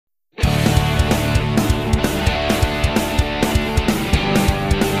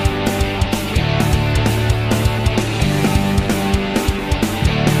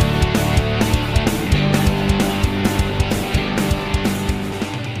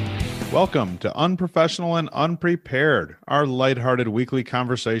Welcome to Unprofessional and Unprepared, our lighthearted weekly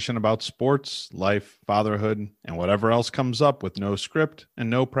conversation about sports, life, fatherhood, and whatever else comes up with no script and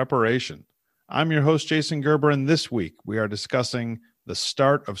no preparation. I'm your host, Jason Gerber, and this week we are discussing the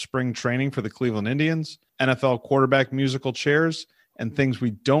start of spring training for the Cleveland Indians, NFL quarterback musical chairs, and things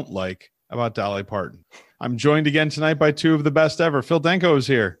we don't like about Dolly Parton. I'm joined again tonight by two of the best ever. Phil Denko is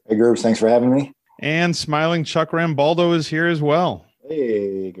here. Hey, Gerbs, thanks for having me. And smiling Chuck Rambaldo is here as well.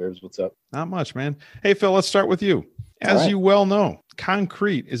 Hey, Gerbs, what's up? Not much, man. Hey, Phil, let's start with you. As you well know,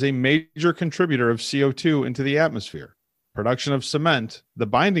 concrete is a major contributor of CO2 into the atmosphere. Production of cement, the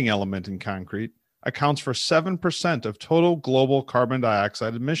binding element in concrete, accounts for 7% of total global carbon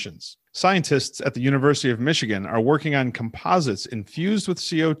dioxide emissions. Scientists at the University of Michigan are working on composites infused with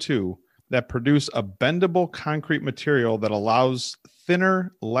CO2 that produce a bendable concrete material that allows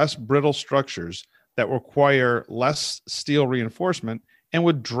thinner, less brittle structures that require less steel reinforcement and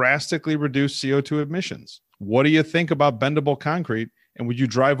would drastically reduce CO2 emissions. What do you think about bendable concrete? And would you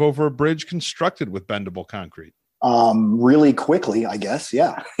drive over a bridge constructed with bendable concrete? Really quickly, I guess.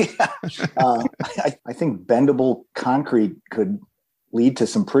 Yeah. I think bendable concrete could lead to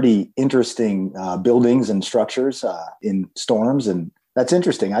some pretty interesting buildings and structures in storms. And that's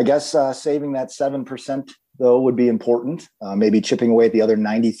interesting. I guess saving that 7%, though, would be important. Maybe chipping away at the other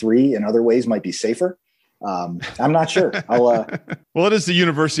 93 in other ways might be safer. I'm not sure. Well, it is the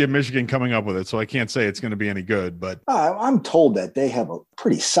University of Michigan coming up with it, so I can't say it's going to be any good. But I'm told that they have a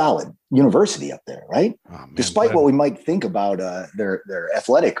pretty solid university up there, right? Oh, man, despite what we might think about their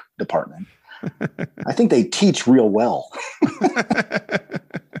athletic department. I think they teach real well.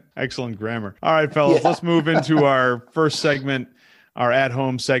 Excellent grammar. All right, fellas, Let's move into our first segment, our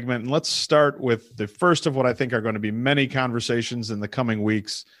at-home segment. And let's start with the first of what I think are going to be many conversations in the coming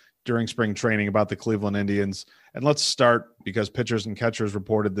weeks during spring training about the Cleveland Indians. And let's start, because pitchers and catchers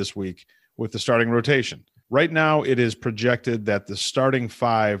reported this week, with the starting rotation. Right now, it is projected that the starting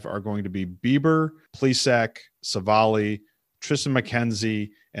five are going to be Bieber, Plesac, Savali, Tristan McKenzie,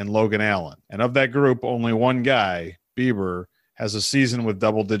 and Logan Allen. And of that group, only one guy, Bieber, has a season with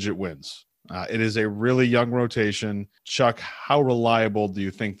double-digit wins. It is a really young rotation. Chuck, how reliable do you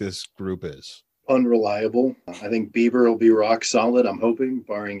think this group is? Unreliable. I think Bieber will be rock solid, I'm hoping,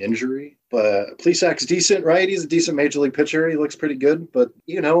 barring injury. But Plesac's decent, right? He's a decent major league pitcher. He looks pretty good. But,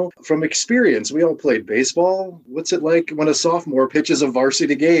 from experience, we all played baseball. What's it like when a sophomore pitches a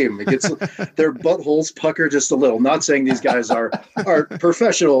varsity game? It gets their buttholes pucker just a little. Not saying these guys are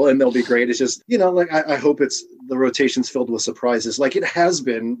professional and they'll be great. It's just, I hope it's the rotation's filled with surprises like it has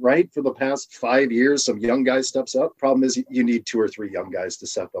been, right? For the past 5 years, some young guy steps up. Problem is you need 2 or 3 young guys to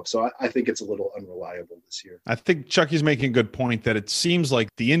step up. So I think it's a little unreliable this year. I think Chucky's making a good point that it seems like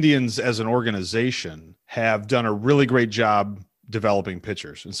the Indians as an organization have done a really great job developing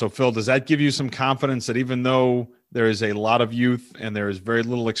pitchers. And so, Phil, does that give you some confidence that even though there is a lot of youth and there is very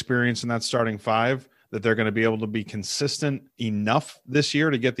little experience in that starting five, that they're going to be able to be consistent enough this year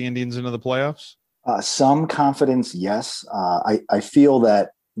to get the Indians into the playoffs? Some confidence, yes. I feel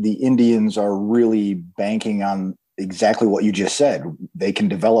that the Indians are really banking on exactly what you just said. They can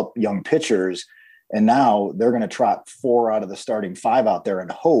develop young pitchers, and now they're going to trot 4 out of the starting 5 out there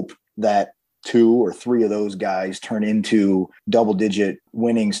and hope that 2 or 3 of those guys turn into double-digit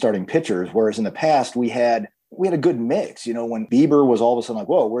winning starting pitchers. Whereas in the past, we had a good mix. When Bieber was all of a sudden like,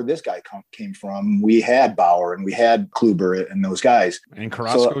 whoa, where'd this guy came from? We had Bauer and we had Kluber and those guys. And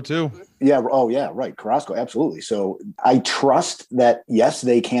Carrasco too. Yeah. Oh, yeah, right. Carrasco, absolutely. So I trust that, yes,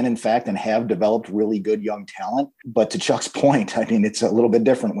 they can, in fact, and have developed really good young talent. But to Chuck's point, I mean, it's a little bit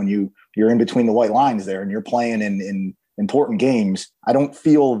different when you're in between the white lines there and you're playing in important games. I don't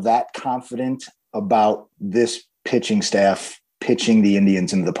feel that confident about this pitching staff pitching the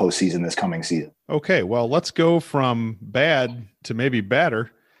Indians into the postseason this coming season. Okay, well, let's go from bad to maybe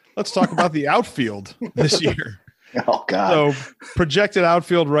better. Let's talk about the outfield this year. Oh, God. So projected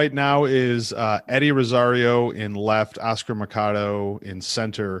outfield right now is Eddie Rosario in left, Oscar Mercado in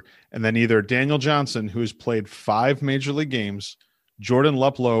center, and then either Daniel Johnson, who's played 5 major league games, Jordan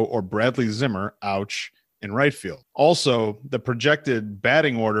Luplow, or Bradley Zimmer, ouch, in right field. Also, the projected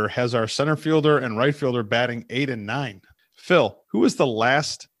batting order has our center fielder and right fielder batting 8 and 9. Phil, who was the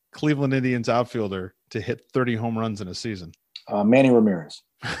last Cleveland Indians outfielder to hit 30 home runs in a season? Manny Ramirez.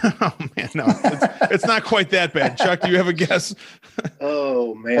 Oh, man, no. It's not quite that bad. Chuck, do you have a guess?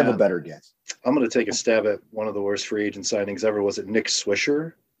 Oh, man. I have a better guess. I'm going to take a stab at one of the worst free agent signings ever. Was it Nick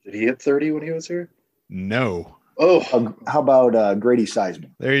Swisher? Did he hit 30 when he was here? No. Oh. How about Grady Seisman?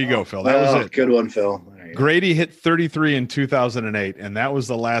 There you go, Phil. That was it. Good one, Phil. Grady hit 33 in 2008, and that was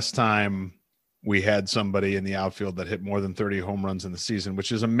the last time we had somebody in the outfield that hit more than 30 home runs in the season,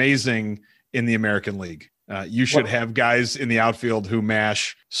 which is amazing in the American League. You should have guys in the outfield who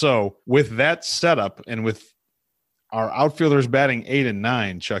mash. So with that setup and with our outfielders batting 8 and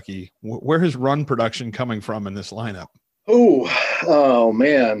 9, Chucky, where is run production coming from in this lineup? Oh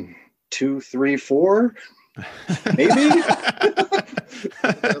man, 2, 3, 4, maybe.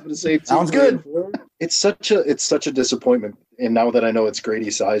 I'm gonna say 2, sounds 3, good. 4. It's such a disappointment. And now that I know it's Grady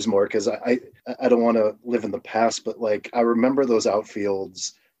Sizemore, because I don't want to live in the past, but like I remember those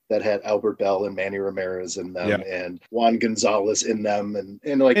outfields that had Albert Bell and Manny Ramirez in them, and Juan Gonzalez in them, and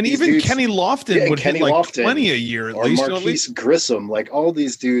even dudes, Kenny Lofton would hit like Lofton, 20 a year at or least. Marquise Grissom, like all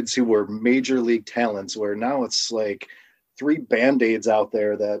these dudes who were major league talents, where now it's like 3 Band-Aids out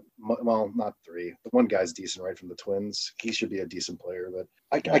there that, well, not 3. The one guy's decent, right, from the Twins. He should be a decent player, but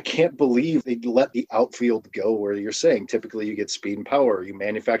I can't believe they let the outfield go where you're saying typically you get speed and power, you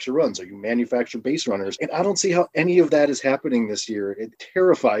manufacture runs, or you manufacture base runners. And I don't see how any of that is happening this year. It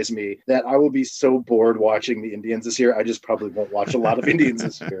terrifies me that I will be so bored watching the Indians this year. I just probably won't watch a lot of Indians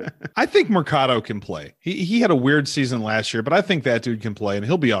this year. I think Mercado can play. He had a weird season last year, but I think that dude can play and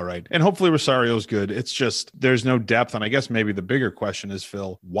he'll be all right. And hopefully Rosario's good. It's just there's no depth. And I guess maybe the bigger question is,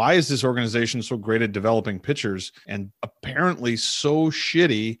 Phil, why is this organization so great at developing pitchers and apparently so shitty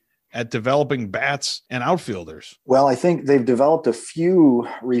at developing bats and outfielders? Well, I think they've developed a few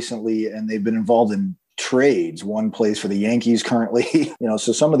recently, and they've been involved in trades. One plays for the Yankees currently.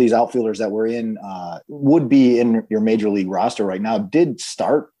 So some of these outfielders that were in would be in your major league roster right now did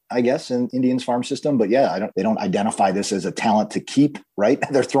start, I guess, in Indians farm system. But yeah, they don't identify this as a talent to keep, right?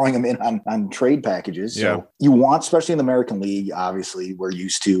 They're throwing them in on trade packages. So you want, especially in the American League, obviously we're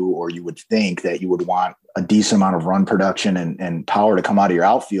used to, or you would think that you would want a decent amount of run production and power to come out of your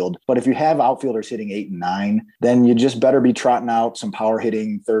outfield. But if you have outfielders hitting 8 and 9, then you just better be trotting out some power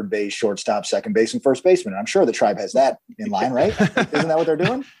hitting third base, shortstop, second base, and first baseman. And I'm sure the Tribe has that in line, right? Isn't that what they're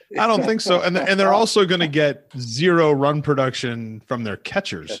doing? I don't think so. And they're also going to get 0 run production from their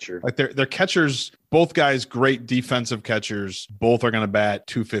catchers. Like their catchers, both guys, great defensive catchers. Both are going to bat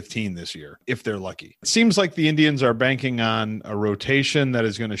 215 this year, if they're lucky. It seems like the Indians are banking on a rotation that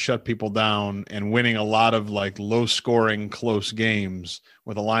is going to shut people down and winning a lot of like low scoring, close games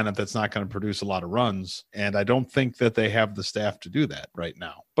with a lineup that's not going to produce a lot of runs. And I don't think that they have the staff to do that right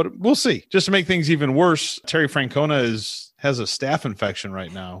now, but we'll see. Just to make things even worse, Terry Francona has a staph infection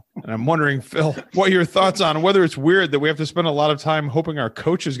right now. And I'm wondering, Phil, what your thoughts on whether it's weird that we have to spend a lot of time hoping our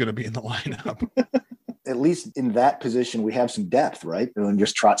coach is going to be in the lineup. At least in that position, we have some depth, right? And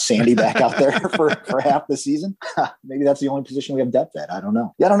just trot Sandy back out there for half the season. Maybe that's the only position we have depth at. I don't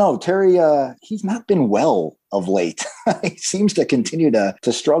know. Yeah, I don't know. Terry, he's not been well of late. He seems to continue to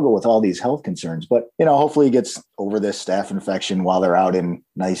struggle with all these health concerns, but hopefully he gets over this staph infection while they're out in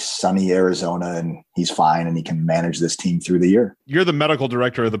nice sunny Arizona and he's fine and he can manage this team through the year. You're the medical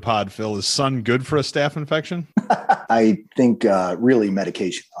director of the pod, Phil. Is sun good for a staph infection? I think really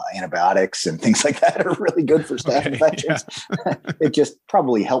medication, antibiotics and things like that are really good for staph infections. Yeah. It's just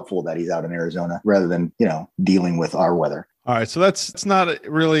probably helpful that he's out in Arizona rather than, dealing with our weather. All right. So that's not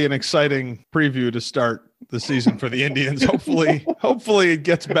really an exciting preview to start the season for the Indians. Hopefully it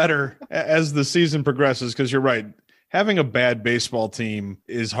gets better as the season progresses, because you're right. Having a bad baseball team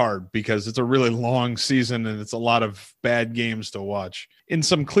is hard because it's a really long season and it's a lot of bad games to watch. In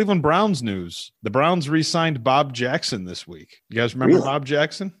some Cleveland Browns news, the Browns re-signed Bob Jackson this week. You guys remember Bob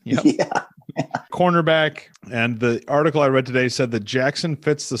Jackson? Yep. Yeah. Cornerback. And the article I read today said that Jackson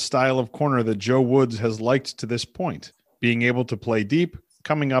fits the style of corner that Joe Woods has liked to this point, being able to play deep,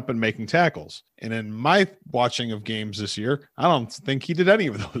 coming up and making tackles. And in my watching of games this year, I don't think he did any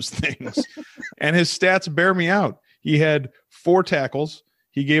of those things. And his stats bear me out. He had 4 tackles.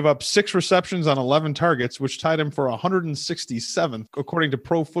 He gave up 6 receptions on 11 targets, which tied him for 167th, according to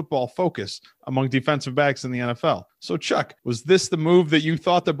Pro Football Focus, among defensive backs in the NFL. So, Chuck, was this the move that you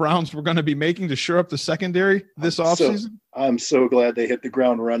thought the Browns were going to be making to shore up the secondary this offseason? I'm so glad they hit the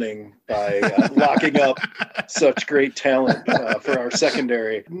ground running by locking up such great talent for our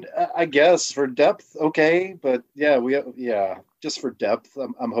secondary. I guess for depth, okay, but just for depth,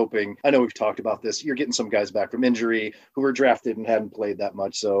 I'm hoping. I know we've talked about this. You're getting some guys back from injury who were drafted and hadn't played that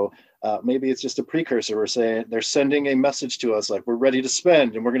much, so maybe it's just a precursor. We're saying they're sending a message to us like we're ready to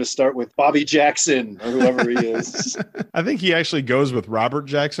spend, and we're going to start with Bobby Jackson or whoever he is. I think he actually goes with Robert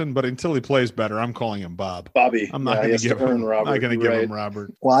Jackson, but until he plays better, I'm calling him Bob. Bobby. I'm not going to give him Robert. I'm not going to give him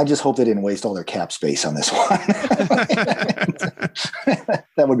Robert. Well, I just hope they didn't waste all their cap space on this one.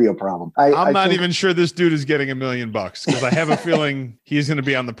 That would be a problem. I'm not even sure this dude is getting $1 million because I have a feeling he's going to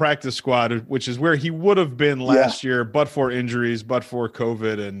be on the practice squad, which is where he would have been last year, but for injuries, but for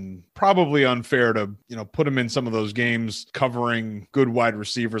COVID, and probably unfair to, put him in some of those games covering good wide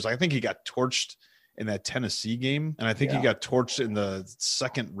receivers. I think he got torched in that Tennessee game, and I think he got torched in the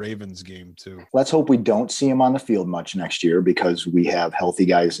second Ravens game too. Let's hope we don't see him on the field much next year because we have healthy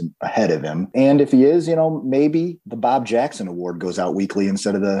guys ahead of him. And if he is, maybe the Bob Jackson Award goes out weekly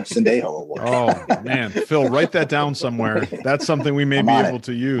instead of the Sendejo Award. Oh, man. Phil, write that down somewhere. That's something we may be able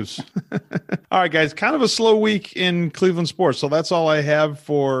to use. All right, guys, kind of a slow week in Cleveland sports. So that's all I have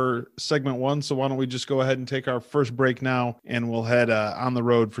for segment 1. So why don't we just go ahead and take our first break now, and we'll head on the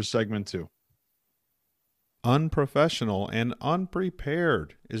road for segment 2. Unprofessional and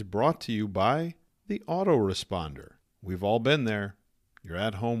Unprepared is brought to you by the Autoresponder. We've all been there. You're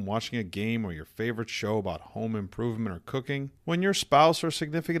at home watching a game or your favorite show about home improvement or cooking when your spouse or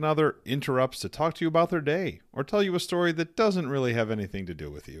significant other interrupts to talk to you about their day or tell you a story that doesn't really have anything to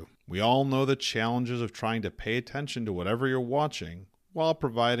do with you. We all know the challenges of trying to pay attention to whatever you're watching while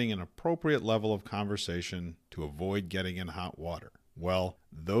providing an appropriate level of conversation to avoid getting in hot water. Well,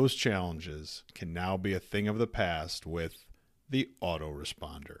 those challenges can now be a thing of the past with the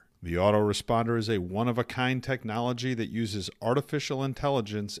Autoresponder. The Autoresponder is a one-of-a-kind technology that uses artificial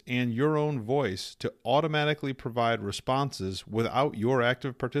intelligence and your own voice to automatically provide responses without your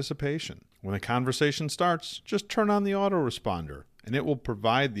active participation. When a conversation starts, just turn on the Autoresponder, and it will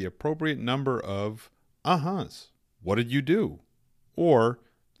provide the appropriate number of uh-huhs. What did you do? Or,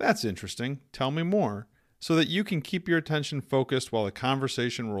 that's interesting, tell me more, so that you can keep your attention focused while the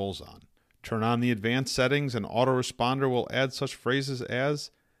conversation rolls on. Turn on the advanced settings and Autoresponder will add such phrases as,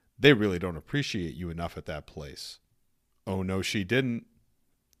 "They really don't appreciate you enough at that place." "Oh no, she didn't."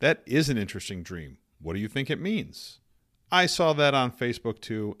 "That is an interesting dream. What do you think it means?" "I saw that on Facebook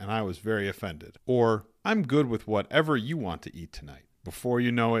too, and I was very offended." Or, "I'm good with whatever you want to eat tonight." Before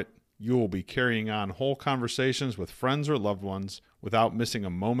you know it, you will be carrying on whole conversations with friends or loved ones without missing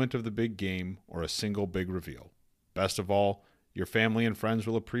a moment of the big game or a single big reveal. Best of all, your family and friends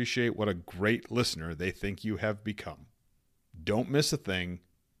will appreciate what a great listener they think you have become. Don't miss a thing,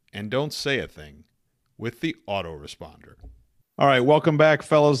 and don't say a thing with the Autoresponder. All right, welcome back,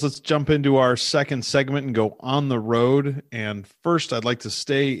 fellas. Let's jump into our second segment and go on the road. And first, I'd like to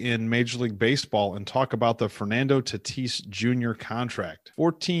stay in Major League Baseball and talk about the Fernando Tatis Jr. contract.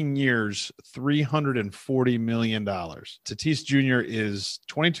 14 years, $340 million. Tatis Jr. is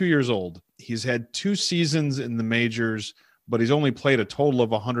 22 years old. He's had 2 seasons in the majors, but he's only played a total of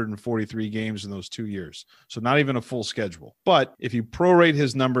 143 games in those 2 years. So not even a full schedule. But if you prorate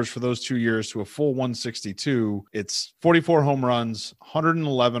his numbers for those 2 years to a full 162, it's 44 home runs,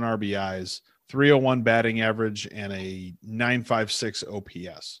 111 RBIs, 301 batting average, and a 956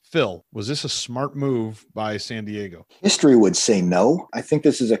 OPS. Phil, was this a smart move by San Diego? History would say no. I think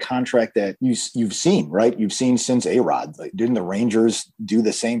this is a contract that you've seen, right? You've seen since A-Rod. Like, didn't the Rangers do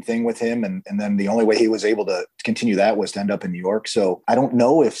the same thing with him? And then the only way he was able to continue that was to end up in New York. So I don't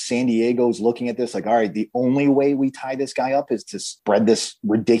know if San Diego's looking at this like, all right, the only way we tie this guy up is to spread this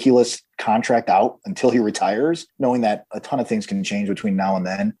ridiculous contract out until he retires, knowing that a ton of things can change between now and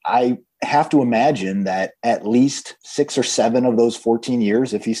then. I have to imagine that at least 6 or 7 of those 14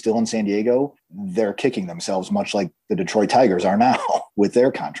 years, if he's still in San Diego, they're kicking themselves, much like the Detroit Tigers are now with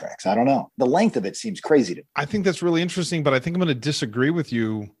their contracts. I don't know. The length of it seems crazy to me. I think that's really interesting, but I think I'm going to disagree with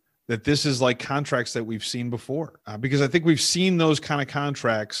you that this is like contracts that we've seen before, because I think we've seen those kind of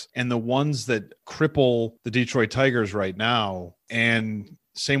contracts, and the ones that cripple the Detroit Tigers right now, and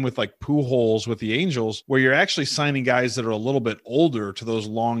same with like Pujols with the Angels, where you're actually signing guys that are a little bit older to those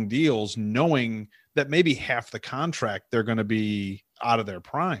long deals, knowing that maybe half the contract they're going to be out of their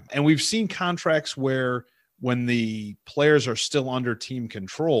prime. And we've seen contracts where when the players are still under team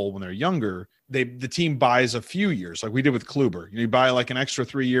control, when they're younger, the team buys a few years, like we did with Kluber. You buy like an extra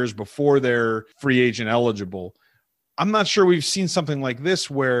 3 years before they're free agent eligible. I'm not sure we've seen something like this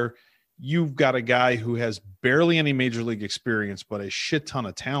where you've got a guy who has barely any major league experience, but a shit ton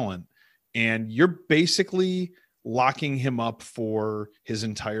of talent, and you're basically locking him up for his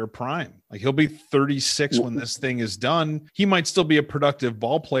entire prime. Like, he'll be 36 when this thing is done. He might still be a productive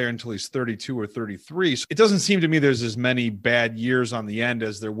ball player until he's 32 or 33. So it doesn't seem to me there's as many bad years on the end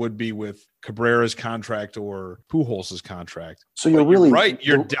as there would be with Cabrera's contract or Pujols' contract. So you're really right.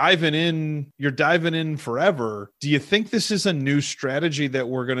 You're diving in forever. Do you think this is a new strategy that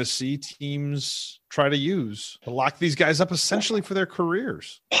we're going to see teams try to use to lock these guys up essentially for their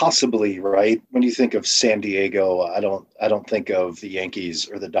careers? Possibly, right? When you think of San Diego, I don't think of the Yankees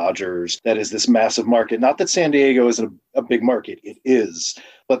or the Dodgers. That is this massive market. Not that San Diego isn't a big market. It is.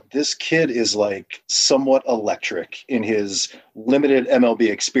 But this kid is like somewhat electric in his limited MLB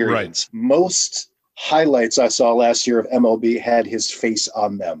experience. Right. Most highlights I saw last year of MLB had his face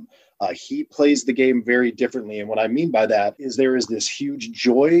on them. He plays the game very differently. And what I mean by that is there is this huge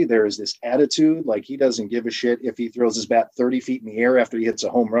joy. There is this attitude. Like, he doesn't give a shit if he throws his bat 30 feet in the air after he hits a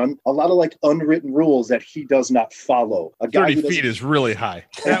home run. A lot of like unwritten rules that he does not follow. A guy 30 feet is really high.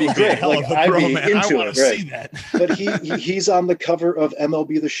 That would be a hell of a throw, man. I want to see that. But he's on the cover of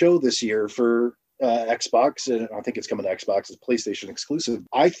MLB The Show this year for Xbox, and I think it's coming to Xbox as PlayStation exclusive.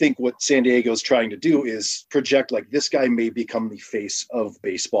 I think what San Diego is trying to do is project like this guy may become the face of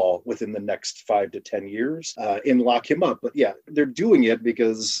baseball within the next 5 to 10 years and lock him up. But yeah, they're doing it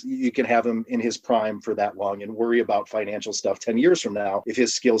because you can have him in his prime for that long and worry about financial stuff 10 years from now if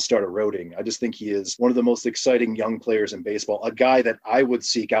his skills start eroding. I just think he is one of the most exciting young players in baseball, a guy that I would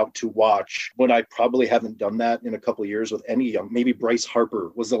seek out to watch when I probably haven't done that in a couple of years with any young. Maybe Bryce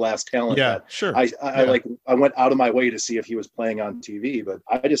Harper was the last talent. Yeah, that sure. I went out of my way to see if he was playing on TV, but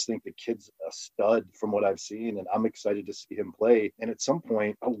I just think the kid's a stud from what I've seen, and I'm excited to see him play. And at some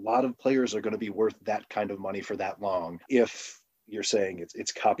point, a lot of players are going to be worth that kind of money for that long. If you're saying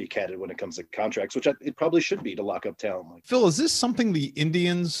it's copycatted when it comes to contracts, which it probably should be to lock up talent. Phil, is this something the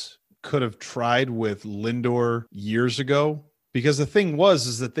Indians could have tried with Lindor years ago? Because the thing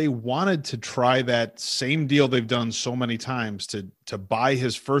is that they wanted to try that same deal they've done so many times to buy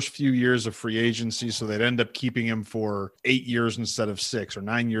his first few years of free agency, so they'd end up keeping him for 8 years instead of 6 or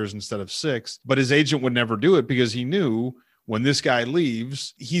 9 years instead of 6. But his agent would never do it because he knew when this guy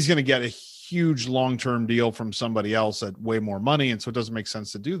leaves, he's going to get a huge long-term deal from somebody else at way more money. And so it doesn't make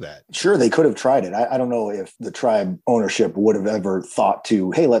sense to do that. Sure, they could have tried it. I don't know if the Tribe ownership would have ever thought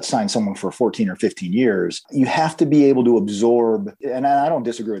to, hey, let's sign someone for 14 or 15 years. You have to be able to absorb, and I don't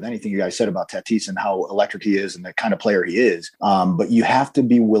disagree with anything you guys said about Tatis and how electric he is and the kind of player he is, but you have to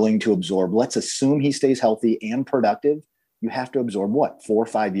be willing to absorb. Let's assume he stays healthy and productive. You have to absorb 4 or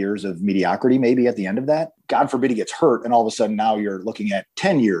 5 years of mediocrity, maybe at the end of that. God forbid he gets hurt. And all of a sudden now you're looking at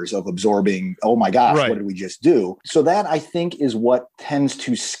 10 years of absorbing, oh my gosh, What did we just do? So that I think is what tends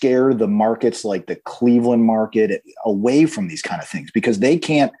to scare the markets like the Cleveland market away from these kind of things, because they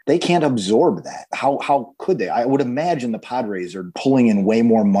can't absorb that. How could they? I would imagine the Padres are pulling in way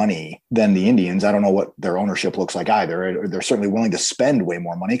more money than the Indians. I don't know what their ownership looks like either. They're certainly willing to spend way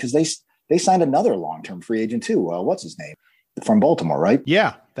more money because they signed another long-term free agent too. What's his name? From Baltimore, right?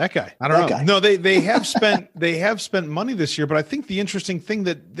 Yeah, that guy. I don't know. No, they have spent money this year, but I think the interesting thing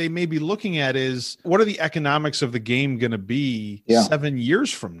that they may be looking at is what are the economics of the game going to be 7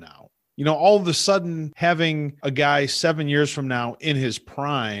 years from now? You know, all of a sudden having a guy 7 years from now in his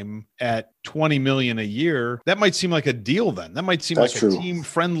prime at $20 million a year, that might seem like a deal then. That might seem a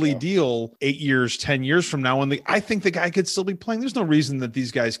team-friendly deal 8 years, 10 years from now. And I think the guy could still be playing. There's no reason that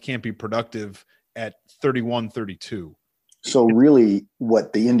these guys can't be productive at 31, 32. So really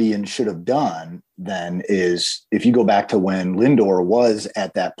what the Indians should have done then is, if you go back to when Lindor was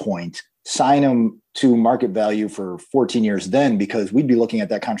at that point, sign him to market value for 14 years then, because we'd be looking at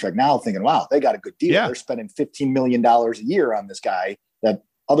that contract now thinking, wow, they got a good deal. Yeah. They're spending $15 million a year on this guy that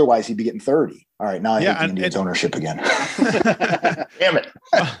otherwise he'd be getting 30. All right, now I hate the Indians ownership again. Damn it.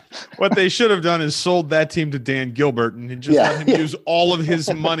 What they should have done is sold that team to Dan Gilbert and just let him use all of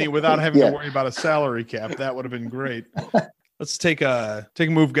his money without having to worry about a salary cap. That would have been great. Let's take a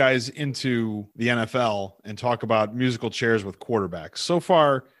move, guys, into the NFL and talk about musical chairs with quarterbacks. So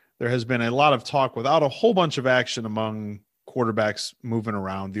far, there has been a lot of talk without a whole bunch of action among quarterbacks moving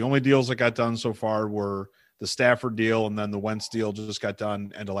around. The only deals that got done so far were the Stafford deal, and then the Wentz deal just got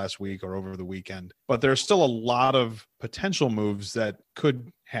done end of last week or over the weekend. But there's still a lot of potential moves that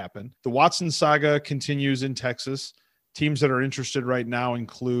could happen. The Watson saga continues in Texas. Teams that are interested right now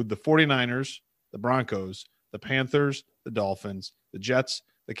include the 49ers, the Broncos, the Panthers, the Dolphins, the Jets,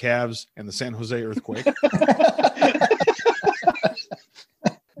 the Cavs, and the San Jose Earthquake.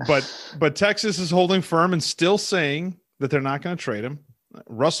 But Texas is holding firm and still saying that they're not going to trade him.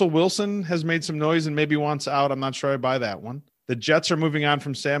 Russell Wilson has made some noise and maybe wants out. I'm not sure I buy that one. The Jets are moving on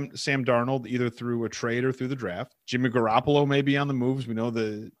from Sam Darnold, either through a trade or through the draft. Jimmy Garoppolo may be on the moves. We know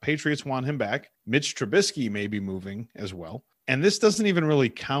the Patriots want him back. Mitch Trubisky may be moving as well. And this doesn't even really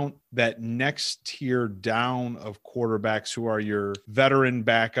count that next tier down of quarterbacks who are your veteran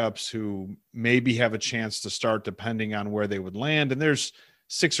backups who maybe have a chance to start depending on where they would land. And there's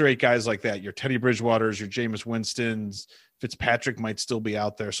 6 or 8 guys like that. Your Teddy Bridgewaters, your Jameis Winstons, Fitzpatrick might still be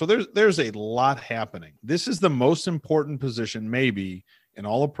out there. So there's a lot happening. This is the most important position maybe in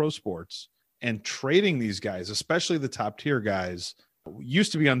all of pro sports. And trading these guys, especially the top tier guys,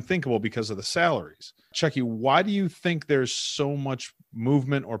 used to be unthinkable because of the salaries. Chucky, why do you think there's so much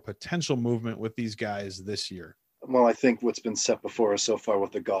movement or potential movement with these guys this year? Well, I think what's been set before us so far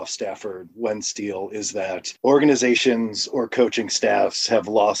with the Goff, Stafford, Wentz deal is that organizations or coaching staffs have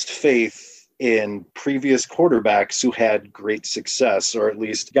lost faith in previous quarterbacks who had great success, or at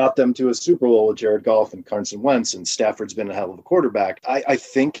least got them to a Super Bowl with Jared Goff and Carson Wentz, and Stafford's been a hell of a quarterback. I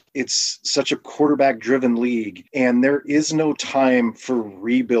think it's such a quarterback-driven league, and there is no time for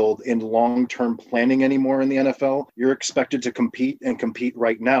rebuild in long-term planning anymore in the NFL. You're expected to compete and compete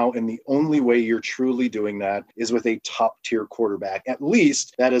right now, and the only way you're truly doing that is with a top-tier quarterback. At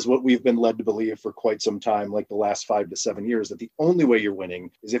least that is what we've been led to believe for quite some time, like the last 5 to 7 years, that the only way you're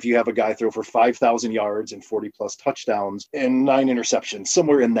winning is if you have a guy throw for 5,000 yards and 40 plus touchdowns and 9 interceptions,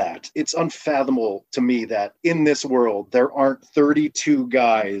 somewhere in that. It's unfathomable to me that in this world, there aren't 32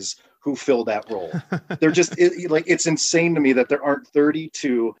 guys who fill that role. They're just it's insane to me that there aren't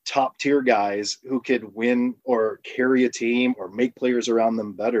 32 top tier guys who could win or carry a team or make players around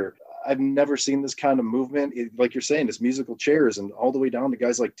them better. I've never seen this kind of movement. Like you're saying, it's musical chairs, and all the way down to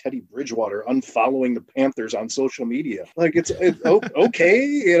guys like Teddy Bridgewater unfollowing the Panthers on social media. Like it's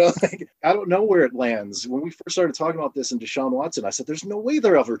okay. Like, I don't know where it lands. When we first started talking about this and Deshaun Watson, I said, there's no way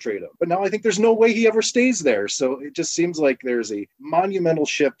they'll ever trade him. But now I think there's no way he ever stays there. So it just seems like there's a monumental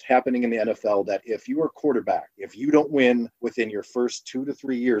shift happening in the NFL that if you are quarterback, if you don't win within your first 2 to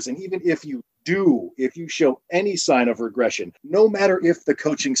 3 years, and even if you show any sign of regression, no matter if the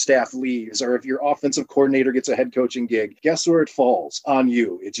coaching staff leaves or if your offensive coordinator gets a head coaching gig, guess where it falls? On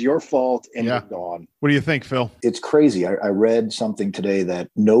you. It's your fault, and you're gone. What do you think, Phil? It's crazy. I read something today that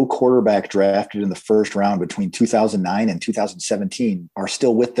no quarterback drafted in the first round between 2009 and 2017 are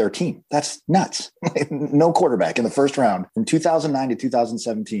still with their team. That's nuts. No quarterback in the first round from 2009 to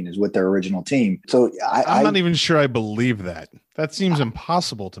 2017 is with their original team. So I'm not even sure I believe that. That seems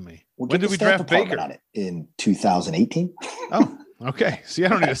impossible to me. When did we draft Baker? On it in 2018. Oh, okay. See, I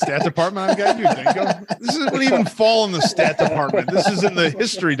don't need a stat department. I've got you, Dingo. This wouldn't even fall in the stat department. This is in the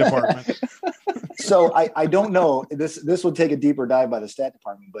history department. So I don't know. This would take a deeper dive by the stat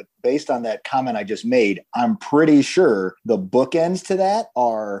department, but based on that comment I just made, I'm pretty sure the bookends to that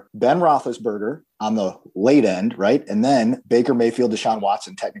are Ben Roethlisberger on the late end, right? And then Baker Mayfield, Deshaun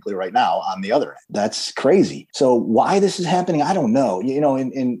Watson, technically right now on the other end. That's crazy. So why this is happening, I don't know. You know,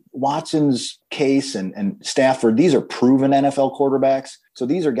 in Watson's case and Stafford, these are proven NFL quarterbacks. So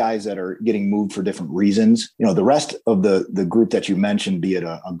these are guys that are getting moved for different reasons. You know, the rest of the group that you mentioned, be it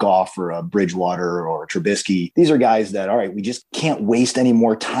a Goff or a Bridgewater or a Trubisky, these are guys that, all right, we just can't waste any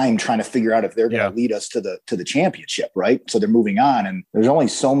more time trying to figure out if they're going to lead us to the championship, right? So they're moving on, and there's only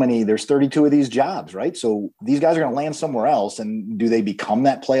so many. There's 32 of these jobs, right? So these guys are going to land somewhere else, and do they become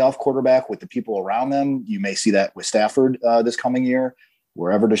that playoff quarterback with the people around them? You may see that with Stafford this coming year.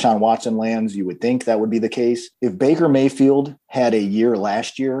 Wherever Deshaun Watson lands, you would think that would be the case. If Baker Mayfield had a year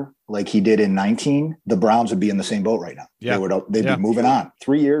last year like he did in 19, the Browns would be in the same boat right now. Yeah. They'd be moving on.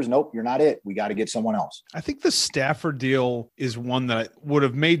 3 years, nope, you're not it. We got to get someone else. I think the Stafford deal is one that would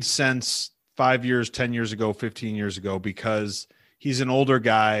have made sense 5 years, 10 years ago, 15 years ago, because he's an older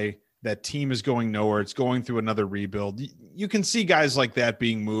guy. That team is going nowhere. It's going through another rebuild. You can see guys like that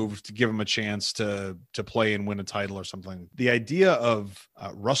being moved to give them a chance to play and win a title or something. The idea of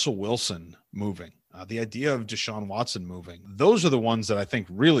Russell Wilson moving, the idea of Deshaun Watson moving, those are the ones that I think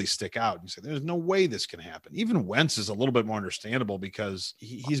really stick out. You say, there's no way this can happen. Even Wentz is a little bit more understandable because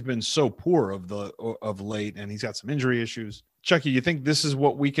he's been so poor of late, and he's got some injury issues. Chucky, you think this is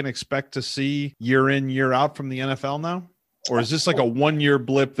what we can expect to see year in, year out from the NFL now? Or is this like a 1 year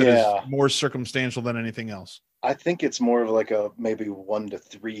blip that is more circumstantial than anything else? I think it's more of like a maybe 1 to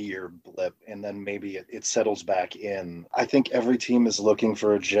 3 year blip, and then maybe it settles back in. I think every team is looking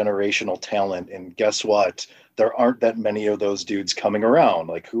for a generational talent, and guess what? There aren't that many of those dudes coming around.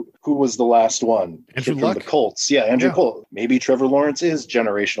 Like who was the last one? Andrew Luck. Luck. The Colts. Yeah, Andrew Luck. Maybe Trevor Lawrence is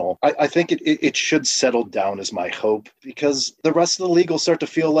generational. I think it should settle down is my hope, because the rest of the league will start to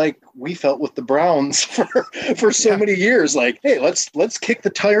feel like we felt with the Browns for so many years. Like, hey, let's kick the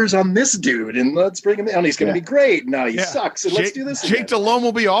tires on this dude and let's bring him in. He's going to be great. Now he sucks. And let's do this. Jake Delhomme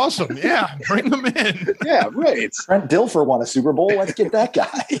will be awesome. Yeah, bring him in. Yeah, right. Trent Dilfer won a Super Bowl. Let's get that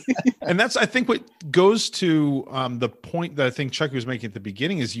guy. And that's, I think, what goes to the point that I think Chucky was making at the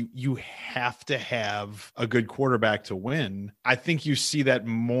beginning is you have to have a good quarterback to win. I think you see that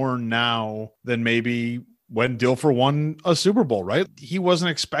more now than maybe when Dilfer won a Super Bowl, right? He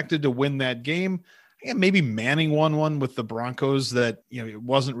wasn't expected to win that game. Yeah, maybe Manning won one with the Broncos that, it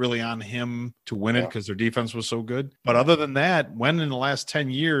wasn't really on him to win it because their defense was so good. But other than that, when in the last 10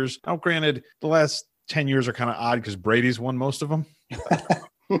 years, now granted, the last 10 years are kind of odd because Brady's won most of them.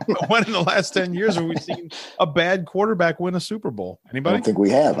 When in the last 10 years have we seen a bad quarterback win a Super Bowl? I Anybody? don't think we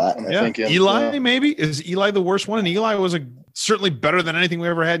have. I think Eli, maybe? Is Eli the worst one? And Eli was certainly better than anything we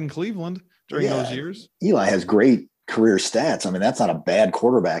ever had in Cleveland during those years. Eli has great career stats. I mean, that's not a bad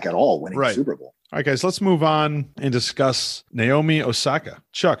quarterback at all winning the Super Bowl. All right, guys, let's move on and discuss Naomi Osaka.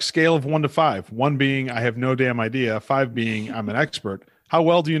 Chuck, scale of 1 to 5. 1 being I have no damn idea. 5 being I'm an expert. How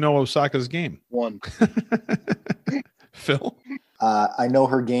well do you know Osaka's game? 1. Phil? I know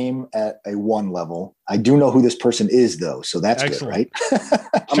her game at a 1 level. I do know who this person is, though, so that's excellent. Good,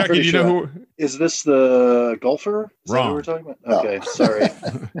 right? Chucky, do you know who? Is this the golfer? Is Wrong. That who we're talking about? Okay, sorry.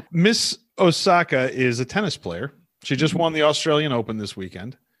 Miss Osaka is a tennis player. She just won the Australian Open this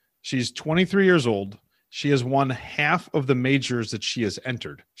weekend. She's 23 years old. She has won half of the majors that she has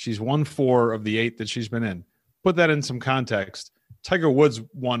entered. She's won 4 of the 8 that she's been in. Put that in some context. Tiger Woods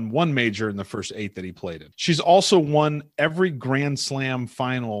won 1 major in the first 8 that he played in. She's also won every Grand Slam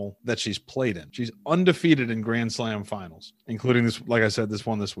final that she's played in. She's undefeated in Grand Slam finals, including this, like I said, this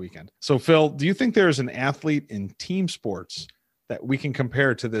one this weekend. So, Phil, do you think there's an athlete in team sports that we can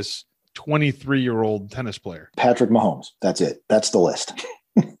compare to this 23-year-old tennis player? Patrick Mahomes. That's it. That's the list.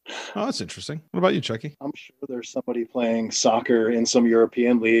 Oh, that's interesting. What about you, Chucky? I'm sure there's somebody playing soccer in some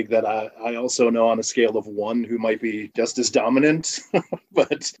European league that I also know on a scale of 1 who might be just as dominant.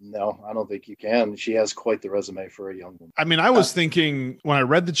 But no, I don't think you can. She has quite the resume for a young woman. I mean, I was thinking when I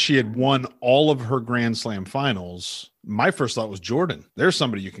read that she had won all of her Grand Slam finals, my first thought was Jordan. There's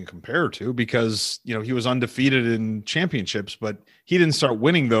somebody you can compare to because, he was undefeated in championships, but he didn't start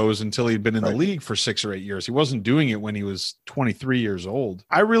winning those until he'd been in the league for 6 or 8 years. He wasn't doing it when he was 23 years old.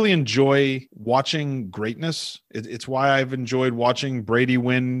 I really enjoy watching greatness. It's why I've enjoyed watching Brady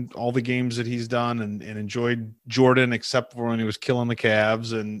win all the games that he's done and enjoyed Jordan, except for when he was killing the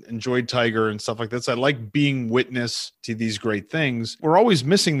Cavs, and enjoyed Tiger and stuff like this. I like being witness to these great things. We're always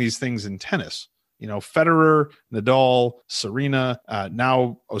missing these things in tennis. Federer, Nadal, Serena,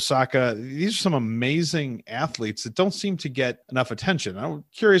 now Osaka. These are some amazing athletes that don't seem to get enough attention. I'm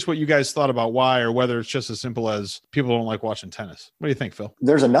curious what you guys thought about why, or whether it's just as simple as people don't like watching tennis. What do you think, Phil?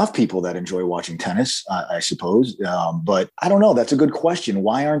 There's enough people that enjoy watching tennis, I suppose. But I don't know. That's a good question.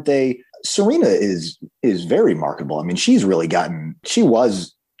 Why aren't they? Serena is very remarkable. I mean, she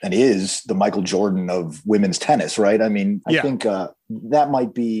was and is the Michael Jordan of women's tennis, right? I mean, I think that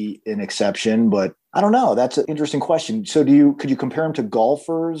might be an exception, but I don't know. That's an interesting question. So could you compare them to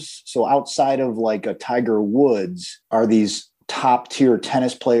golfers? So outside of like a Tiger Woods, are these top tier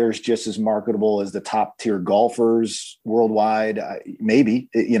tennis players just as marketable as the top tier golfers worldwide? Maybe,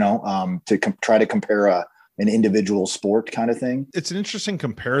 try to compare an individual sport kind of thing. It's an interesting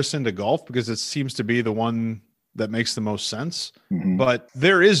comparison to golf because it seems to be the one that makes the most sense, but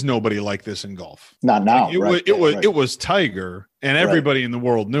there is nobody like this in golf. Not now. It was Tiger, and everybody in the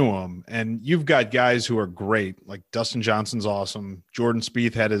world knew him. And you've got guys who are great, like Dustin Johnson's awesome. Jordan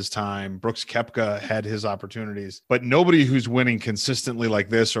Spieth had his time. Brooks Koepka had his opportunities, but nobody who's winning consistently like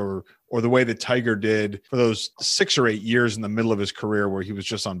this, or the way that Tiger did for those 6 or 8 years in the middle of his career where he was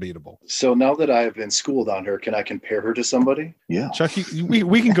just unbeatable. So now that I've been schooled on her, can I compare her to somebody? Yeah. Chuck,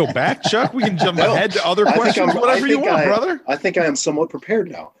 we can go back, Chuck. We can jump ahead to other questions, whatever you want, brother. I think I am somewhat prepared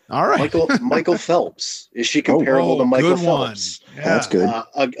now. All right. Michael Phelps. Is she comparable to Michael Phelps? Yeah. That's good.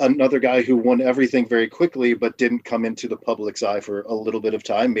 Another guy who won everything very quickly, but didn't come into the public's eye for a little bit of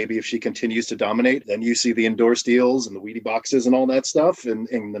time. Maybe if she continues to dominate, then you see the endorsed deals and the Wheaties boxes and all that stuff, and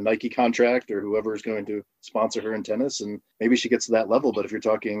the Nike contract or whoever is going to sponsor her in tennis, and maybe she gets to that level. But if you're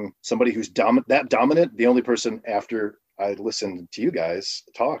talking somebody who's that dominant, the only person after I listened to you guys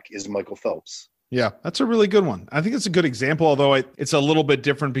talk is Michael Phelps. Yeah, that's a really good one. I think it's a good example, although it's a little bit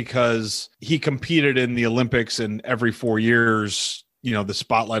different because he competed in the Olympics, and every 4 years, the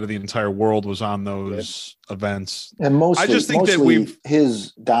spotlight of the entire world was on those events. And I just think that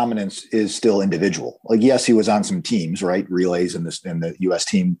his dominance is still individual. Like, yes, he was on some teams, right? Relays and the U.S.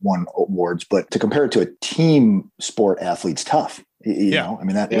 team won awards, but to compare it to a team sport athlete's tough. You know, I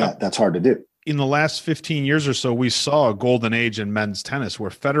mean, that's hard to do. In the last 15 years or so, we saw a golden age in men's tennis where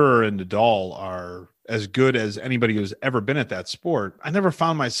Federer and Nadal are as good as anybody who's ever been at that sport. I never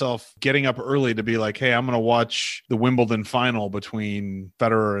found myself getting up early to be like, hey, I'm going to watch the Wimbledon final between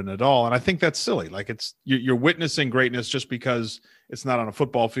Federer and Nadal. And I think that's silly. Like, you're witnessing greatness just because it's not on a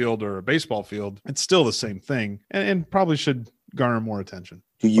football field or a baseball field. It's still the same thing and probably should garner more attention.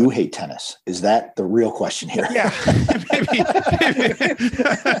 Do you hate tennis? Is that the real question here? Yeah, maybe.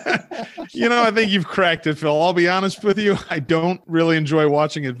 I think you've cracked it, Phil. I'll be honest with you. I don't really enjoy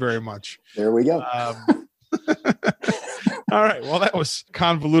watching it very much. There we go. All right. Well, that was a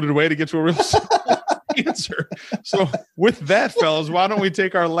convoluted way to get to a real simple answer. So with that, fellas, why don't we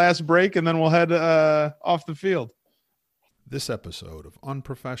take our last break and then we'll head off the field. This episode of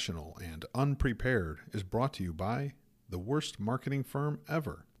Unprofessional and Unprepared is brought to you by the worst marketing firm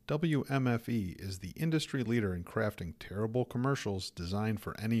ever. WMFE is the industry leader in crafting terrible commercials designed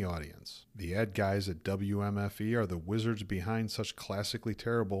for any audience. The ad guys at WMFE are the wizards behind such classically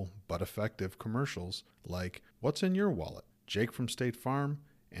terrible but effective commercials like What's in Your Wallet, Jake from State Farm,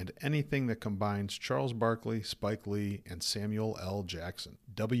 and anything that combines Charles Barkley, Spike Lee, and Samuel L. Jackson.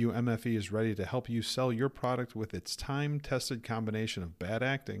 WMFE is ready to help you sell your product with its time-tested combination of bad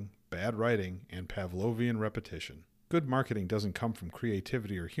acting, bad writing, and Pavlovian repetition. Good marketing doesn't come from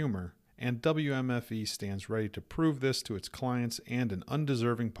creativity or humor, and WMFE stands ready to prove this to its clients and an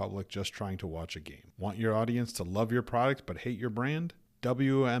undeserving public just trying to watch a game. Want your audience to love your product but hate your brand?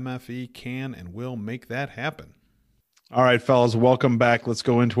 WMFE can and will make that happen. All right, fellas, welcome back. Let's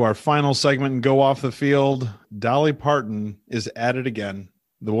go into our final segment and go off the field. Dolly Parton is at it again.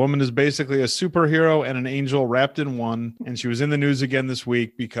 The woman is basically a superhero and an angel wrapped in one, and she was in the news again this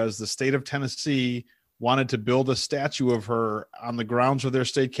week because the state of Tennessee wanted to build a statue of her on the grounds of their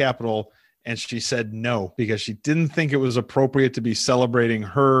state capitol, and she said no because she didn't think it was appropriate to be celebrating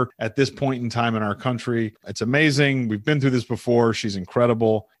her at this point in time in our country. It's amazing. We've been through this before. She's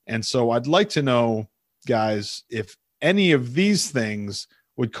incredible. And so I'd like to know, guys, if any of these things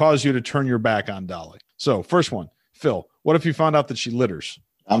would cause you to turn your back on Dolly. So first one, Phil, what if you found out that she litters?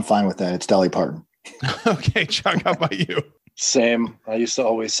 I'm fine with that. It's Dolly Parton. Okay, Chuck, how about you? Same. I used to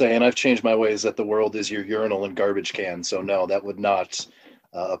always say, and I've changed my ways, that the world is your urinal and garbage can. So no, that would not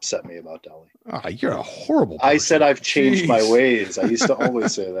upset me about Dolly. Oh, you're a horrible person. I said I've changed my ways. I used to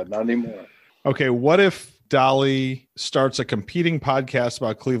always say that, not anymore. Okay, what if Dolly starts a competing podcast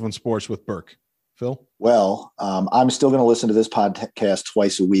about Cleveland sports with Burke? Phil? Well, I'm still going to listen to this podcast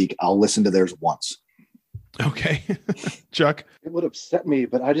twice a week. I'll listen to theirs once. Okay. Chuck? It would upset me,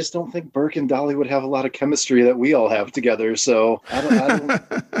 but I just don't think Burke and Dolly would have a lot of chemistry that we all have together. So I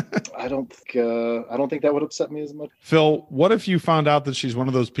don't think that would upset me as much. Phil, what if you found out that she's one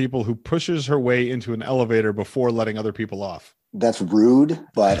of those people who pushes her way into an elevator before letting other people off? That's rude,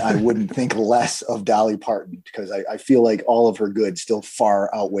 but I wouldn't think less of Dolly Parton because I feel like all of her good still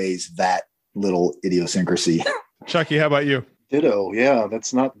far outweighs that little idiosyncrasy. Chucky, how about you? Ditto. Yeah,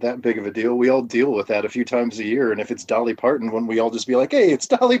 that's not that big of a deal. We all deal with that a few times a year. And if it's Dolly Parton, wouldn't we all just be like, hey, it's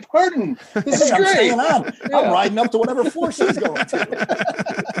Dolly Parton. This is great. I'm staying on. Yeah. I'm riding up to whatever floor she's going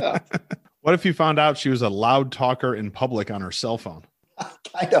to. What if you found out she was a loud talker in public on her cell phone?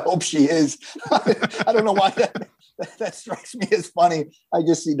 I kind of hope she is. I don't know why that strikes me as funny. I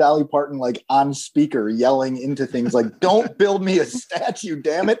just see Dolly Parton like on speaker yelling into things like, don't build me a statue,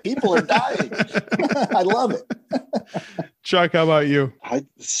 damn it. People are dying. I love it. Chuck, how about you? I'd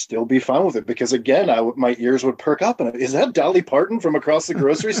still be fine with it because, again, my ears would perk up. And is that Dolly Parton from across the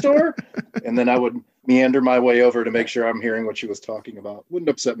grocery store? And then I would meander my way over to make sure I'm hearing what she was talking about. Wouldn't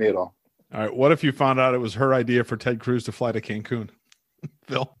upset me at all. All right. What if you found out it was her idea for Ted Cruz to fly to Cancun?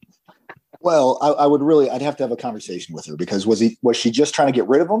 Phil? Well, I'd have to have a conversation with her because was she just trying to get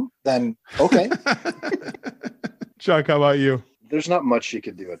rid of him? Then, okay. Chuck, how about you? There's not much she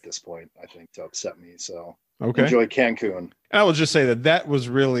could do at this point, I think, to upset me. So okay. Enjoy Cancun. And I will just say that was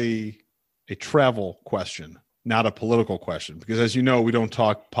really a travel question, not a political question, because as you know, we don't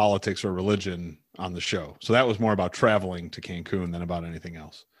talk politics or religion on the show. So that was more about traveling to Cancun than about anything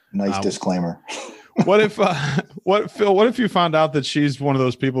else. Nice disclaimer. What if you found out that she's one of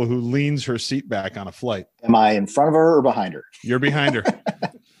those people who leans her seat back on a flight? Am I in front of her or behind her? You're behind her.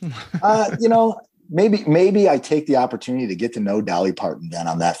 Maybe I take the opportunity to get to know Dolly Parton then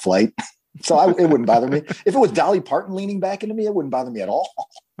on that flight. So it wouldn't bother me. If it was Dolly Parton leaning back into me, it wouldn't bother me at all.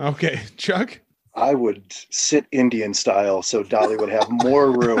 Okay. Chuck? I would sit Indian style so Dolly would have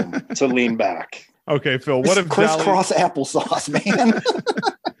more room to lean back. Okay, Phil, what if crisscross applesauce, man?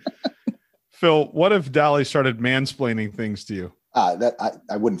 Phil, what if Dolly started mansplaining things to you? That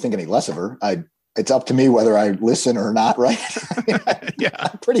I wouldn't think any less of her. It's up to me whether I listen or not, right? Yeah.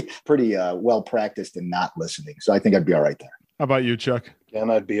 I'm pretty well practiced in not listening. So I think I'd be all right there. How about you, Chuck?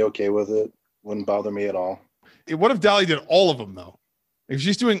 And I'd be okay with it. Wouldn't bother me at all. What if Dolly did all of them, though? If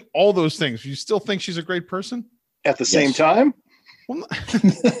she's doing all those things, do you still think she's a great person? At the same time? Well,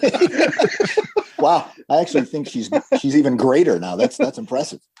 wow. I actually think she's even greater now. That's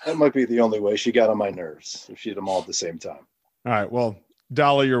impressive. That might be the only way she got on my nerves, if she did them all at the same time. All right. Well,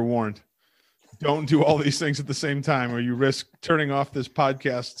 Dolly, you're warned. Don't do all these things at the same time or you risk turning off this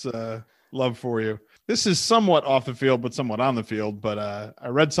podcast's love for you. This is somewhat off the field, but somewhat on the field. But I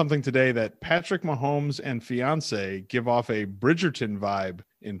read something today that Patrick Mahomes and fiance give off a Bridgerton vibe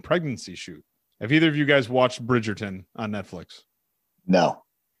in pregnancy shoot. Have either of you guys watched Bridgerton on Netflix? No.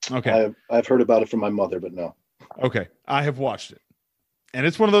 Okay. I've heard about it from my mother, but no. Okay. I have watched it. And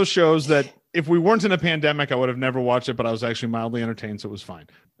it's one of those shows that if we weren't in a pandemic, I would have never watched it, but I was actually mildly entertained, so it was fine.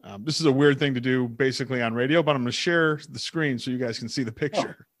 This is a weird thing to do basically on radio, but I'm going to share the screen so you guys can see the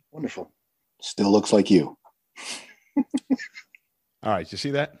picture. Oh, wonderful. Still looks like you. All right. You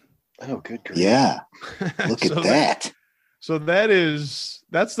see that? Oh, good grief. Yeah. Look at that. So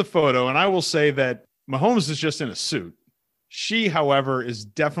that's the photo. And I will say that Mahomes is just in a suit. She, however, is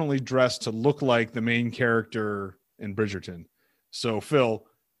definitely dressed to look like the main character in Bridgerton. So, Phil,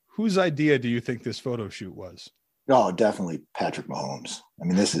 whose idea do you think this photo shoot was? Oh, definitely Patrick Mahomes. I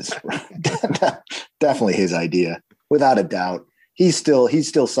mean, this is definitely his idea, without a doubt. He's still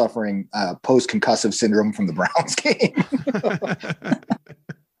suffering post-concussive syndrome from the Browns game.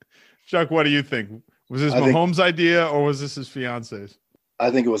 Chuck, what do you think? Was this Mahomes' idea or was this his fiance's?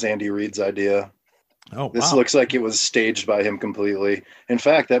 I think it was Andy Reid's idea. Oh, wow. This looks like it was staged by him completely. In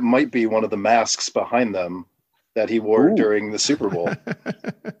fact, that might be one of the masks behind them that he wore during the Super Bowl.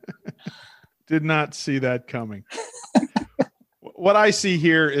 Did not see that coming. What I see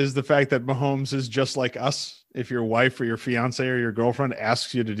here is the fact that Mahomes is just like us. If your wife or your fiance or your girlfriend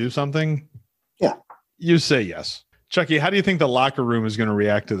asks you to do something, yeah, you say yes. Chucky, how do you think the locker room is going to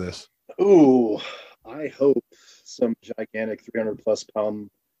react to this? Ooh, I hope some gigantic 300-plus pound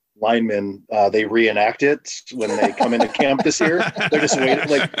linemen, they reenact it when they come into camp this year. They're just waiting.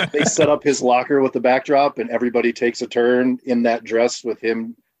 Like, they set up his locker with the backdrop and everybody takes a turn in that dress with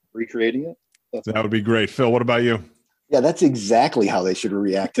him recreating it. That would be great. Phil, what about you? Yeah, that's exactly how they should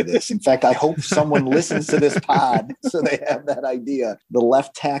react to this. In fact, I hope someone listens to this pod so they have that idea. The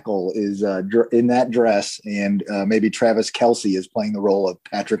left tackle is in that dress, and maybe Travis Kelce is playing the role of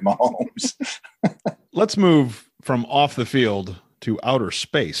Patrick Mahomes. Let's move from off the field to outer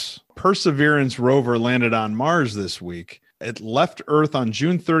space. Perseverance rover landed on Mars this week. It left Earth on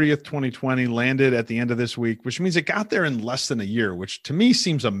June 30th, 2020, landed at the end of this week, which means it got there in less than a year, which to me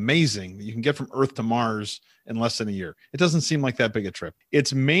seems amazing that you can get from Earth to Mars in less than a year. It doesn't seem like that big a trip.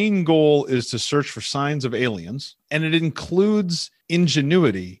 Its main goal is to search for signs of aliens, and it includes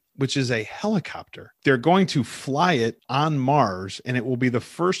Ingenuity, which is a helicopter. They're going to fly it on Mars, and it will be the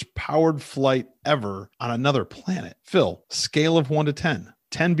first powered flight ever on another planet. Phil, scale of 1 to 10.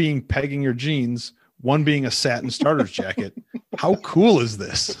 10 being pegging your jeans, 1 being a satin starter's jacket. How cool is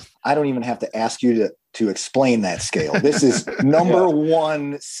this? I don't even have to ask you to explain that scale. This is number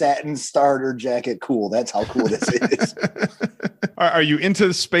 1 satin starter jacket cool. That's how cool this is. Are you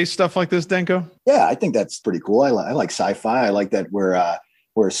into space stuff like this, Denko? Yeah, I think that's pretty cool. I like sci-fi. I like that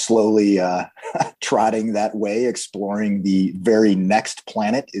we're slowly trotting that way, exploring the very next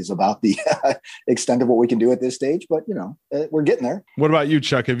planet is about the extent of what we can do at this stage. But, we're getting there. What about you,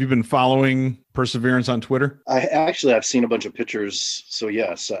 Chuck? Have you been following Perseverance on Twitter? I've seen a bunch of pictures. So,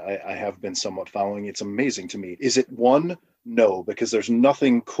 yes, I have been somewhat following. It's amazing to me. Is it 1? No, because there's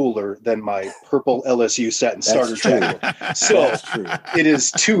nothing cooler than my purple LSU satin starter jacket. So it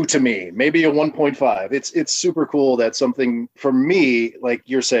is 2 to me, maybe a 1.5. It's super cool. That something for me, like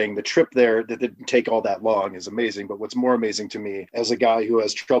you're saying, the trip there that didn't take all that long is amazing. But what's more amazing to me, as a guy who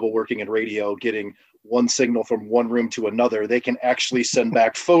has trouble working in radio, getting one signal from one room to another, they can actually send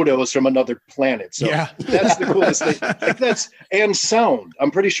back photos from another planet. So yeah, that's the coolest thing. Like and sound. I'm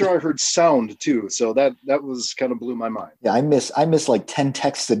pretty sure I heard sound too. So that was kind of blew my mind. Yeah, I miss like 10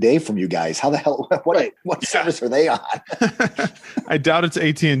 texts a day from you guys. How the hell? What service are they on? I doubt it's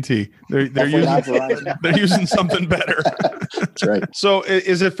AT&T. They're using something better. That's right. So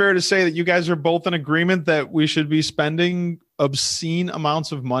is it fair to say that you guys are both in agreement that we should be spending obscene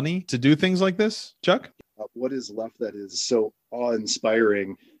amounts of money to do things like this, Chuck? What is left that is so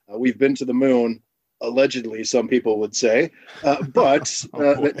awe-inspiring? We've been to the moon, allegedly, some people would say, but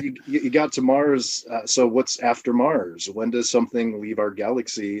you got to Mars. So what's after Mars? When does something leave our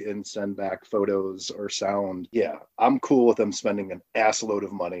galaxy and send back photos or sound? Yeah, I'm cool with them spending an ass load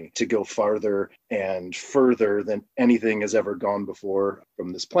of money to go farther and further than anything has ever gone before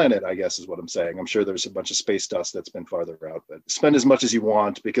from this planet, I guess is what I'm saying. I'm sure there's a bunch of space dust that's been farther out, but spend as much as you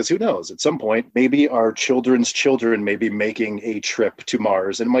want, because who knows? At some point, maybe our children's children may be making a trip to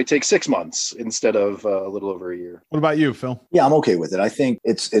Mars, and it might take 6 months instead of a little over a year. What about you, Phil? Yeah, I'm okay with it. I think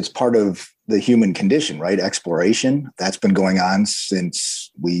it's part of the human condition, right? Exploration. That's been going on since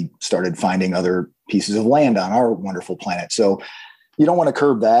we started finding other pieces of land on our wonderful planet. So You don't want to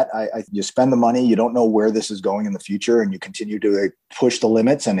curb that. You spend the money, you don't know where this is going in the future, and you continue to push the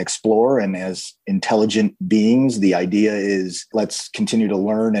limits and explore. And as intelligent beings, the idea is let's continue to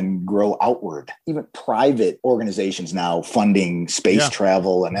learn and grow outward. Even private organizations now funding space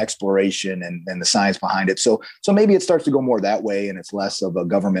travel and exploration and the science behind it. So maybe it starts to go more that way and it's less of a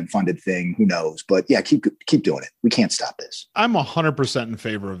government funded thing. Who knows? But yeah, keep doing it. We can't stop this. I'm 100% in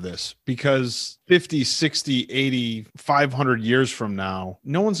favor of this because 50, 60, 80, 500 years from now,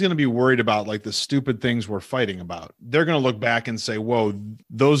 no one's going to be worried about like the stupid things we're fighting about. They're going to look back and say, whoa,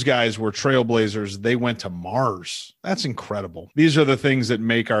 those guys were trailblazers. They went to Mars. That's incredible. These are the things that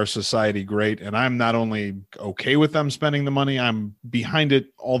make our society great. And I'm not only okay with them spending the money, I'm behind it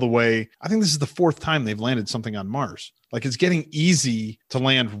all the way. I think this is the 4th time they've landed something on Mars. Like it's getting easy to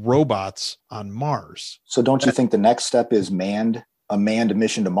land robots on Mars. So don't you think the next step is a manned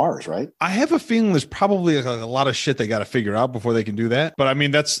mission to Mars, right? I have a feeling there's probably a lot of shit they got to figure out before they can do that. But I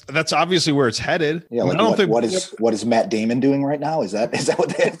mean, that's obviously where it's headed. Yeah, like what is Matt Damon doing right now? Is that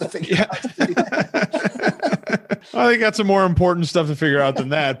what they have to figure out? Well, they got some more important stuff to figure out than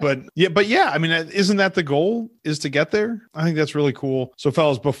that. But yeah, I mean, isn't that the goal, is to get there? I think that's really cool. So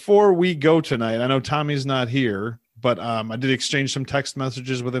fellas, before we go tonight, I know Tommy's not here, but I did exchange some text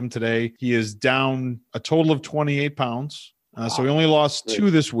messages with him today. He is down a total of 28 pounds. So he only lost 2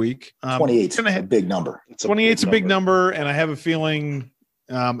 this week. 28 is a big number. 28 is a big number. And I have a feeling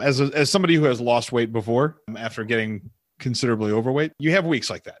as somebody who has lost weight before after getting considerably overweight, you have weeks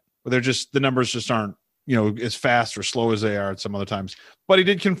like that where the numbers just aren't, as fast or slow as they are at some other times. But he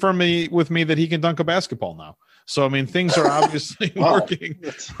did confirm with me that he can dunk a basketball now. So, I mean, things are obviously working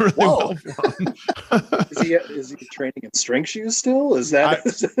really well for him. Is he training in strength shoes still? Is that...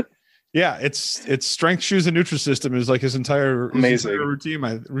 Yeah, it's strength shoes and Nutrisystem is like his entire routine.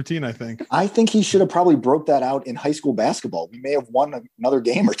 I think. I think he should have probably broke that out in high school basketball. We may have won another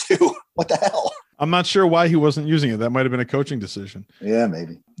game or two. What the hell? I'm not sure why he wasn't using it. That might have been a coaching decision. Yeah,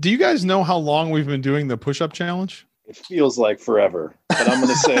 maybe. Do you guys know how long we've been doing the push-up challenge? It feels like forever, but I'm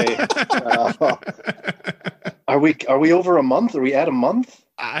going to say, are we over a month? Are we at a month?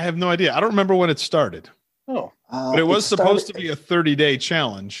 I have no idea. I don't remember when it started. Oh, but it was supposed to be a 30-day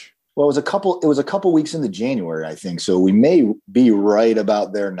challenge. Well, it was a couple weeks into January, I think. So we may be right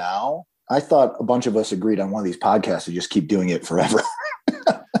about there now. I thought a bunch of us agreed on one of these podcasts to just keep doing it forever.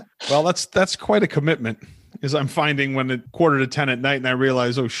 Well, that's quite a commitment, as I'm finding when it's 9:45 at night and I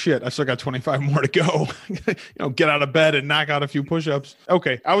realize, oh shit, I still got 25 more to go. Get out of bed and knock out a few push-ups.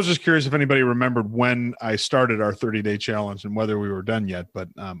 Okay. I was just curious if anybody remembered when I started our 30-day challenge and whether we were done yet, but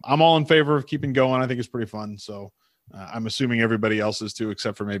I'm all in favor of keeping going. I think it's pretty fun. So I'm assuming everybody else is too,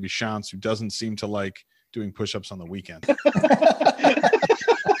 except for maybe Shantz, who doesn't seem to like doing push-ups on the weekend.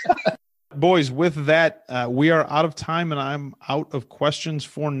 Boys, with that, we are out of time and I'm out of questions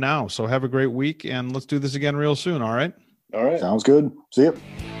for now. So have a great week and let's do this again real soon. All right. All right. Sounds good. See you.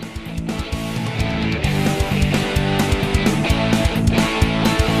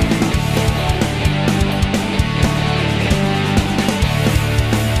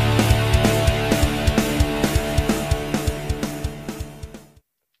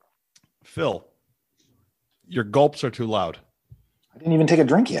 Phil, your gulps are too loud. I didn't even take a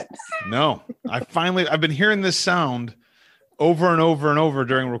drink yet. No, I've been hearing this sound over and over and over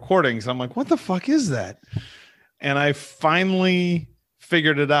during recordings. I'm like, what the fuck is that? And I finally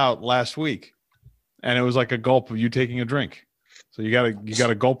figured it out last week. And it was like a gulp of you taking a drink. So you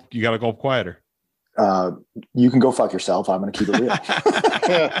gotta gulp quieter. You can go fuck yourself. I'm going to keep it real.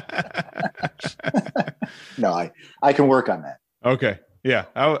 No, I can work on that. Okay. Yeah,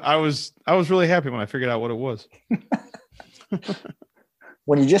 I was really happy when I figured out what it was.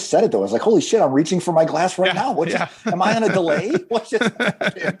 When you just said it, though, I was like, "Holy shit! I'm reaching for my glass right now. Am I on a delay? What just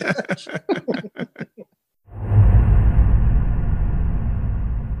happened?"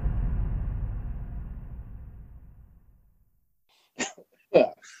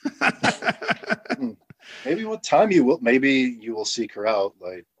 Maybe you will seek her out.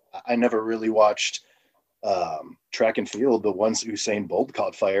 Like, I never really watched track and field, but once Usain Bolt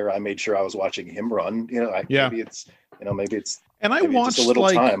caught fire, I made sure I was watching him run. Maybe it's. And I watched just a little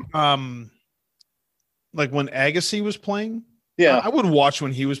time. Like when Agassi was playing. Yeah, I would watch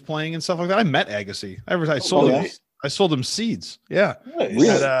when he was playing and stuff like that. I met Agassi. I sold him seeds. Yeah, nice. Really?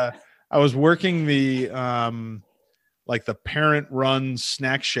 And, I was working the like the parent-run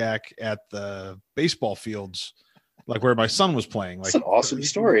snack shack at the baseball fields, like where my son was playing. Like, that's an awesome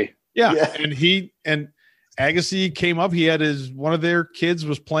story. Yeah. And Agassi came up. He had one of their kids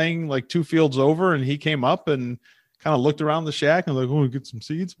was playing like 2 fields over, and he came up and kind of looked around the shack and like, oh, get some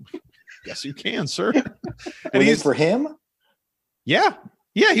seeds. Yes, you can, sir. And he's for him. Yeah.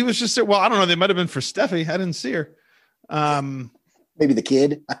 Yeah. He was just, well, I don't know. They might've been for Steffi. I didn't see her. Maybe the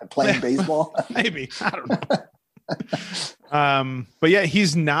kid playing baseball. Maybe. I don't know. But yeah,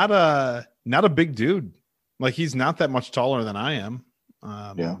 he's not a big dude. Like he's not that much taller than I am.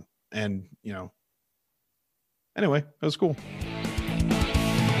 And anyway, that was cool.